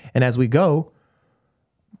 And as we go,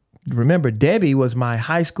 remember, Debbie was my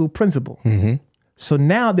high school principal. Mm-hmm. So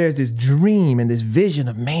now there's this dream and this vision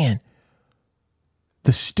of, man,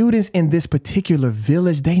 the students in this particular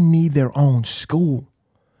village, they need their own school.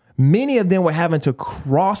 Many of them were having to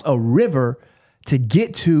cross a river to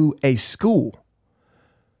get to a school.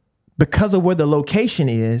 Because of where the location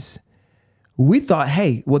is, we thought,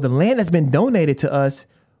 hey, well, the land that's been donated to us,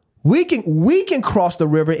 we can cross the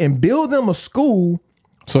river and build them a school.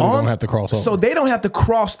 So they don't have to cross over. So they don't have to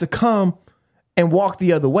cross to come and walk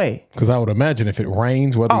the other way. Because I would imagine if it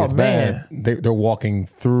rains, whether it's bad, they're walking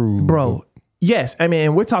through. Bro, yes. I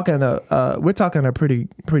mean, we're talking a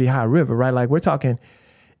pretty high river, right? Like we're talking,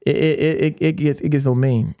 it gets so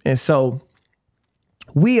mean. And so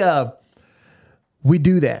we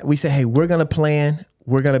do that. We say, hey, we're going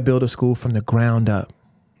to build a school from the ground up.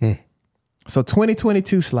 So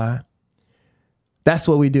 2022, Sly, that's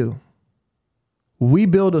what we do. We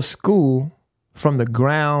build a school from the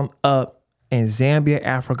ground up in Zambia,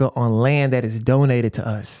 Africa, on land that is donated to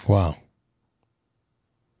us. Wow.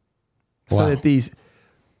 So that these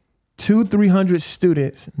 200-300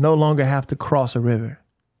 students no longer have to cross a river,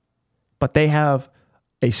 but they have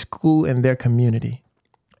a school in their community,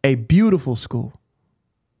 a beautiful school.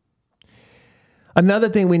 Another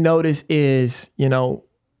thing we notice is,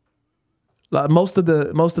 most of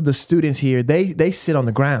the students here, they sit on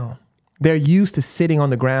the ground. They're used to sitting on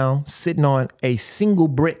the ground, sitting on a single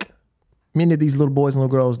brick. Many of these little boys and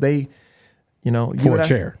little girls, they,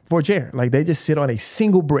 for a chair. Like they just sit on a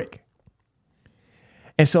single brick.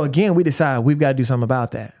 And so again, we decide we've got to do something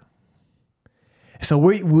about that. So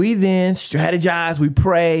we then strategize, we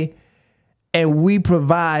pray, and we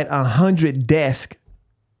provide 100 desks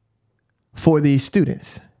for these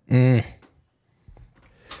students. And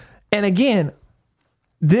again,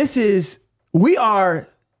 we are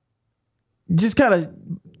just kind of,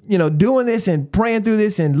 doing this and praying through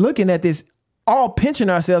this and looking at this, all pinching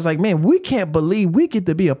ourselves like, man, we can't believe we get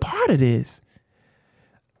to be a part of this.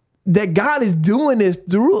 That God is doing this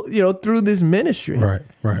through this ministry.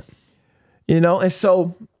 Right. And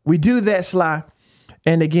so we do that, Sly.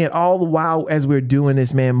 And again, all the while as we're doing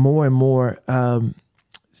this, man, more and more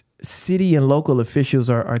city and local officials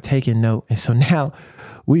are taking note. And so now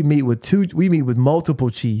we meet with multiple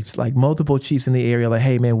chiefs in the area. Like,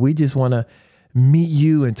 hey, man, we just want to meet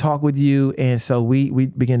you and talk with you. And so we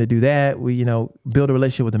begin to do that. We, build a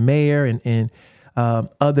relationship with the mayor and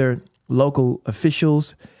other local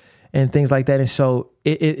officials and things like that. And so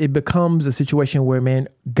it becomes a situation where, man,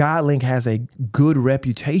 GodLink has a good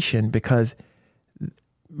reputation because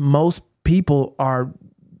most people are,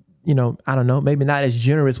 I don't know, maybe not as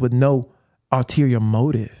generous with no ulterior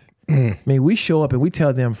motive. I mean, we show up and we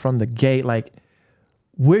tell them from the gate, like,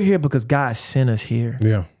 we're here because God sent us here.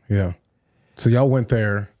 Yeah. So y'all went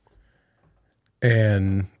there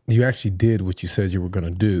and you actually did what you said you were going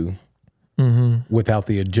to do without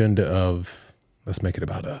the agenda of, let's make it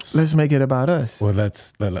about us. Let's make it about us. Well,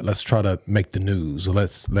 let's try to make the news. Or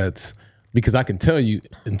let's because I can tell you,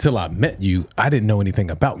 until I met you, I didn't know anything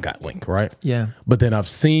about GodLink, right? Yeah. But then I've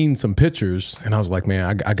seen some pictures and I was like,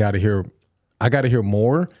 man, I got to hear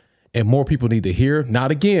more, and more people need to hear.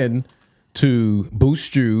 Not again to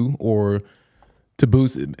boost you or to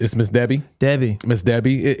boost. It's Miss Debbie. Miss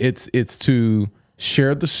Debbie. It's to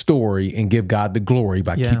share the story and give God the glory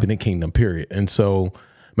by keeping it kingdom, period. And so,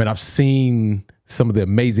 man, I've seen some of the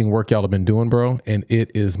amazing work y'all have been doing, bro, and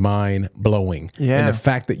it is mind blowing. Yeah. And the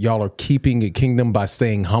fact that y'all are keeping it kingdom by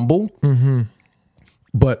staying humble,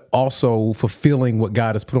 but also fulfilling what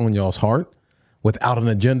God has put on y'all's heart without an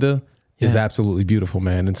agenda is absolutely beautiful,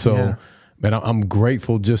 man. And so, man, I'm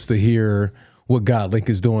grateful just to hear what GodLink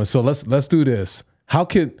is doing. So let's do this. How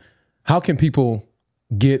can people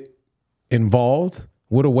get involved?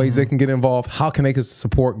 What are ways they can get involved? How can they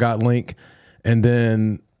support GodLink? And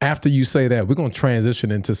then after you say that, we're going to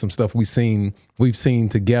transition into some stuff we've seen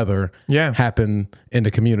together happen in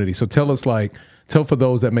the community. So tell for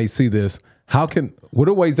those that may see this, what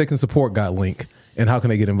are ways they can support GodLink and how can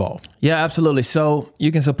they get involved? Yeah, absolutely. So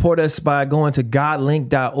you can support us by going to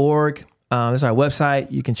godlink.org. That's our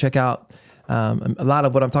website. You can check out a lot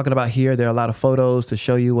of what I'm talking about here. There are a lot of photos to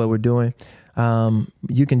show you what we're doing.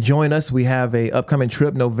 You can join us. We have a upcoming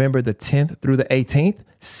trip November the 10th through the 18th.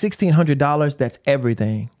 $1,600. That's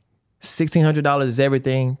everything. $1,600 is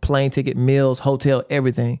everything. Plane ticket, meals, hotel,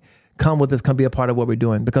 everything. Come with us. Come be a part of what we're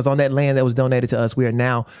doing. Because on that land that was donated to us, we are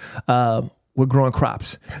now we're growing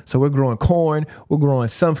crops. So we're growing corn. We're growing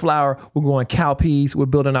sunflower. We're growing cowpeas. We're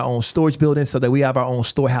building our own storage building so that we have our own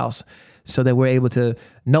storehouse, so that we're able to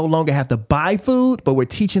no longer have to buy food, but we're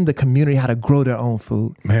teaching the community how to grow their own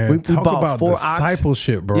food. Man, we talk about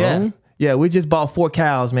discipleship, bro. Yeah, we just bought 4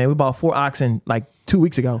 cows, man. We bought 4 oxen like 2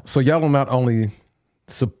 weeks ago. So y'all are not only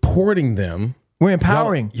supporting them, we're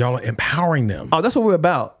empowering. Y'all are empowering them. Oh, that's what we're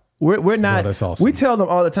about. We're not. Oh, that's awesome. We tell them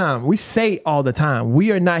all the time. We say all the time,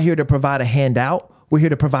 we are not here to provide a handout. We're here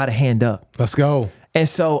to provide a hand up. Let's go. And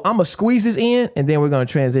so I'm going to squeeze this in, and then we're going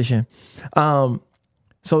to transition.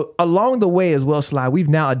 So along the way as well, Sly, we've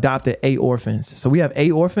now adopted 8 orphans. So we have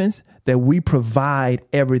 8 orphans that we provide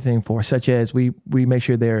everything for, such as we make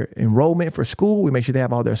sure their enrollment for school. We make sure they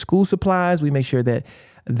have all their school supplies. We make sure that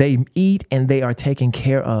they eat and they are taken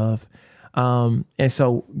care of. And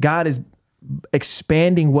so God is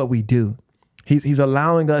expanding what we do. He's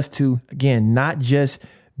allowing us to, again, not just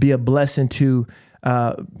be a blessing to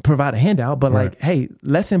provide a handout, but like, hey,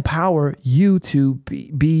 let's empower you to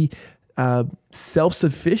be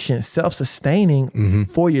self-sufficient, self-sustaining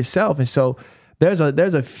for yourself. And so there's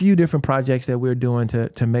a few different projects that we're doing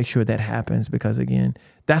to make sure that happens, because again,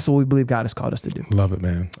 that's what we believe God has called us to do. Love it,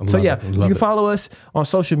 man. So you can follow us on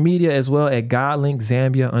social media as well at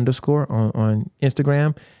GodLinkZambia _ on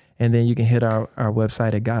Instagram. And then you can hit our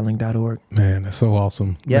website at godlink.org. Man, that's so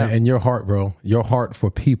awesome. Yeah. Man, and your heart, bro, your heart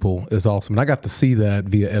for people is awesome. And I got to see that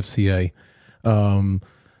via FCA.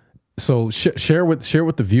 So share with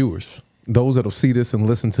the viewers, those that'll see this and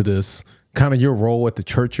listen to this, kind of your role at the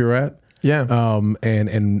church you're at. Yeah.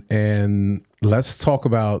 And let's talk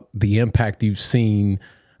about the impact you've seen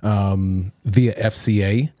via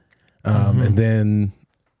FCA. And then,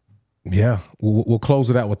 we'll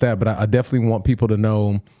close it out with that. But I definitely want people to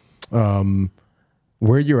know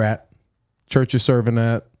where you're at, church you're serving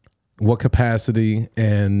at, what capacity,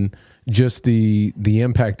 and just the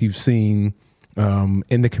impact you've seen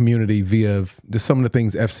in the community via just some of the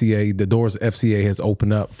things the doors FCA has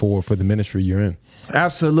opened up for the ministry you're in.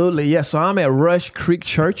 Absolutely. Yeah. So I'm at Rush Creek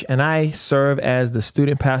Church, and I serve as the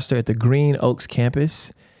student pastor at the Green Oaks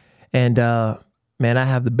campus. And man, I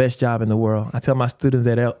have the best job in the world. I tell my students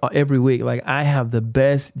that every week, like, I have the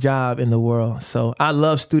best job in the world. So I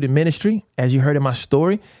love student ministry. As you heard in my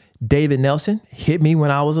story, David Nelson hit me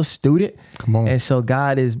when I was a student. Come on. And so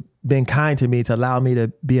God has been kind to me to allow me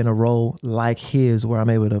to be in a role like his, where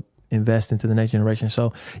I'm able to invest into the next generation.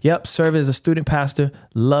 So, serve as a student pastor.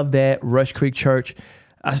 Love that. Rush Creek Church.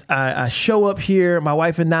 I show up here, my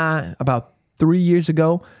wife and I, about 3 years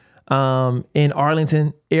ago, in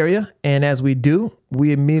Arlington area. And as we do,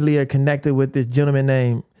 we immediately are connected with this gentleman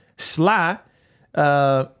named Sly.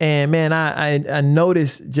 And man, I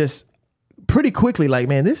noticed just pretty quickly, like,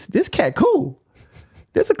 man, this cat cool.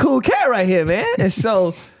 This a cool cat right here, man. And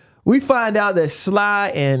so we find out that Sly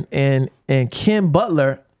and Ken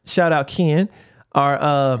Butler, shout out Ken,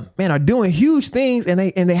 are doing huge things, and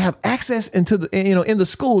they have access into the in the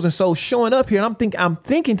schools. And so showing up here, and I'm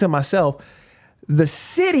thinking to myself, the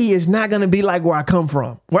city is not going to be like where I come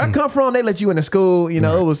from. Where I come from, they let you in the school. It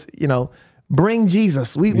was bring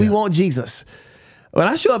Jesus. We want Jesus. When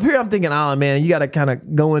I show up here, I'm thinking, oh man, you got to kind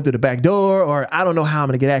of go in through the back door, or I don't know how I'm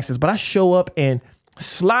going to get access. But I show up, and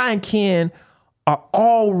Sly and Ken are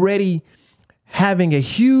already having a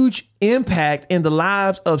huge impact in the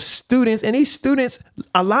lives of students. And these students,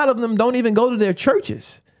 a lot of them don't even go to their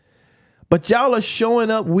churches. But y'all are showing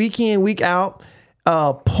up week in, week out,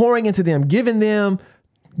 pouring into them, giving them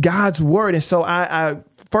God's word. And so my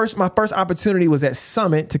first opportunity was at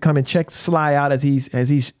Summit to come and check Sly out as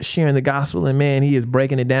he's sharing the gospel. And man, he is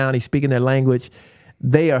breaking it down. He's speaking their language.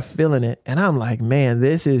 They are feeling it. And I'm like, man,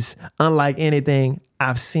 this is unlike anything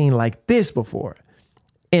I've seen like this before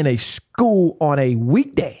in a school on a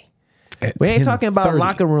weekday. We ain't talking about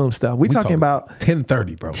locker room stuff. We talking about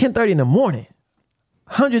 10:30, bro. 10:30 in the morning.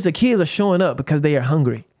 Hundreds of kids are showing up because they are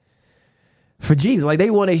hungry for Jesus. Like, they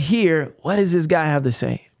want to hear, what does this guy have to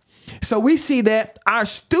say? So we see that our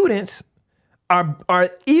students are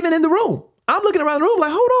even in the room. I'm looking around the room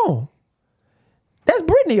like, hold on. That's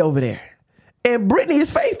Brittany over there. And Brittany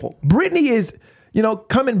is faithful. Brittany is,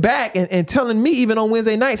 coming back and telling me even on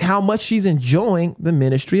Wednesday nights how much she's enjoying the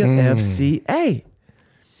ministry of FCA.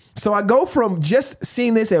 So I go from just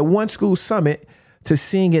seeing this at one school summit to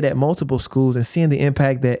seeing it at multiple schools and seeing the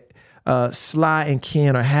impact that Sly and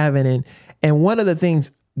Ken are having. And one of the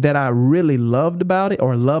things that I really love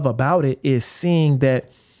about it is seeing that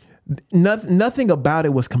nothing about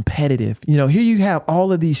it was competitive. Here you have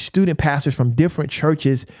all of these student pastors from different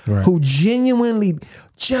churches who genuinely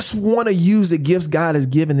just want to use the gifts God has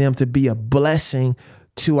given them to be a blessing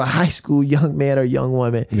to a high school young man or young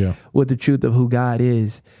woman with the truth of who God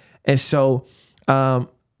is. And so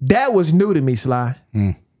that was new to me, Sly.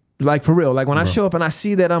 Like for real. Like when I show up and I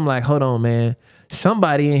see that, I'm like, hold on, man.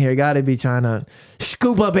 Somebody in here got to be trying to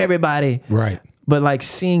scoop up everybody. Right. But like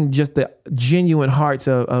seeing just the genuine hearts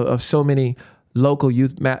of so many local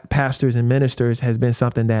youth pastors and ministers has been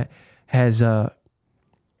something that has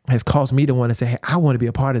caused me to want to say, hey, I want to be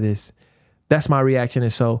a part of this. That's my reaction.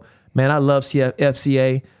 And so, man, I love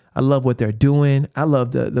FCA. I love what they're doing. I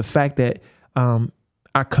love the fact that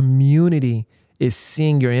our community is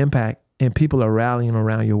seeing your impact and people are rallying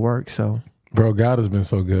around your work. So, bro, God has been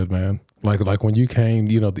so good, man. Like when you came,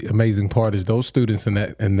 the amazing part is those students in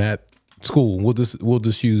that school. We'll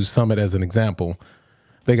just use Summit as an example.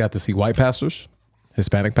 They got to see white pastors,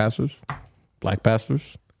 Hispanic pastors, black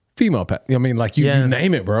pastors, female pastors. I mean, like you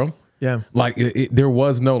name it, bro. Yeah. Like there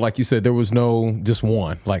was no, like you said, there was no just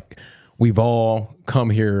one. Like we've all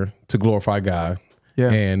come here to glorify God,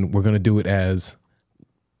 and we're gonna do it as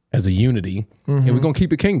a unity, and we're gonna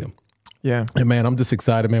keep it kingdom. Yeah. And man, I'm just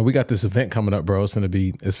excited, man. We got this event coming up, bro. It's gonna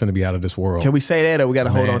be out of this world. Can we say that or we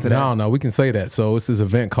gotta hold on to that? No, we can say that. So it's this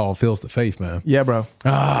event called Fills the Faith, man. Yeah, bro.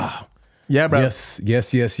 Yeah, bro. Yes.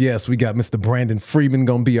 We got Mr. Brandon Freeman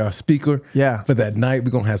gonna be our speaker for that night.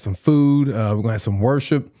 We're gonna have some food, we're gonna have some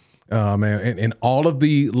worship. Man, and all of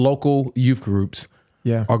the local youth groups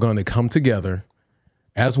are gonna come together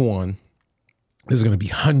as one. There's gonna be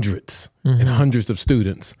hundreds and hundreds of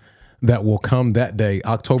students that will come that day,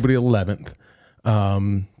 October the 11th,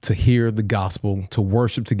 to hear the gospel, to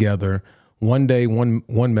worship together. One day, one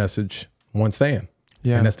message, one stand.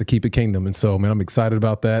 Yeah. And that's to keep it kingdom. And so, man, I'm excited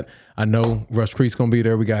about that. I know Rush Creek's going to be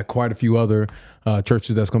there. We got quite a few other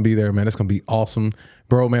churches that's going to be there, man. It's going to be awesome.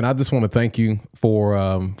 Bro, man, I just want to thank you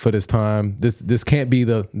for this time. This can't be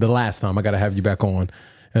the last time. I got to have you back on.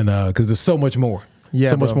 And because there's so much more.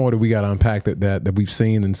 Yeah, much more that we got to unpack that we've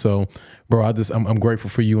seen. And so, bro, I'm grateful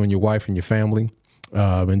for you and your wife and your family,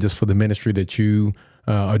 and just for the ministry that you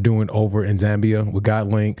are doing over in Zambia with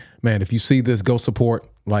GodLink. Man, if you see this, go support.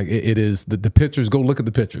 Like it is the pictures. Go look at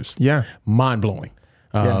the pictures. Yeah, mind blowing.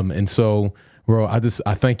 And so, bro, I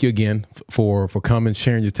thank you again for coming,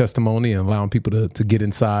 sharing your testimony, and allowing people to get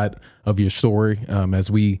inside of your story as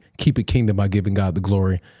we keep it kingdom by giving God the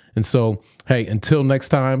glory. And so, hey, until next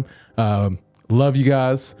time. Love you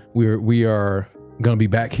guys. We are going to be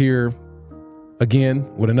back here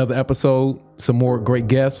again with another episode, some more great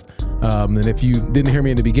guests. And if you didn't hear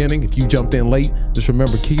me in the beginning, if you jumped in late, just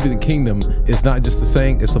remember, keeping the kingdom is not just a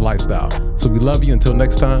saying, it's a lifestyle. So we love you. Until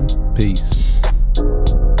next time, peace.